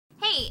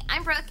Hey,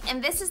 I'm Brooke,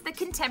 and this is the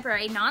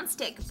contemporary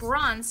non-stick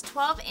bronze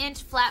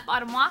 12-inch flat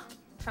bottom wok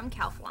from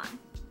Calphalon.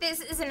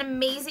 This is an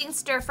amazing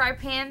stir-fry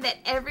pan that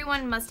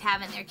everyone must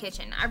have in their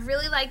kitchen. I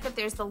really like that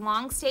there's the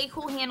long stay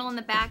cool handle in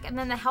the back and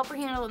then the helper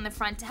handle in the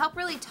front to help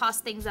really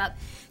toss things up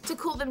to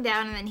cool them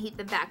down and then heat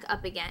them back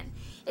up again.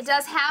 It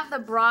does have the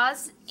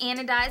bronze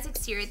anodized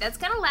exterior that's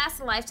going to last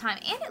a lifetime,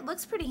 and it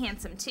looks pretty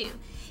handsome too.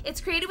 It's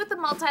created with the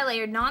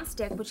multi-layered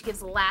non-stick, which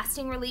gives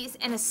lasting release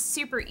and a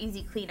super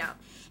easy cleanup.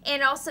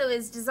 And also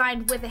is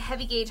designed with a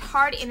heavy gauge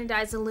hard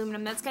anodized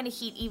aluminum that's going to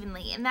heat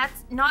evenly, and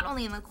that's not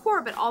only in the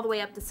core but all the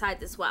way up the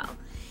sides as well.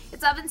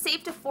 It's oven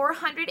safe to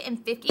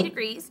 450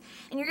 degrees,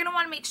 and you're going to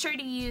want to make sure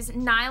to use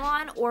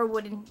nylon or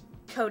wooden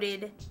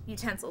coated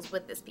utensils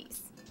with this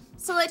piece.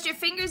 So let your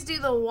fingers do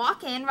the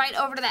walk in right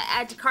over to that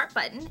add to cart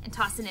button and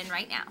toss it in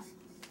right now.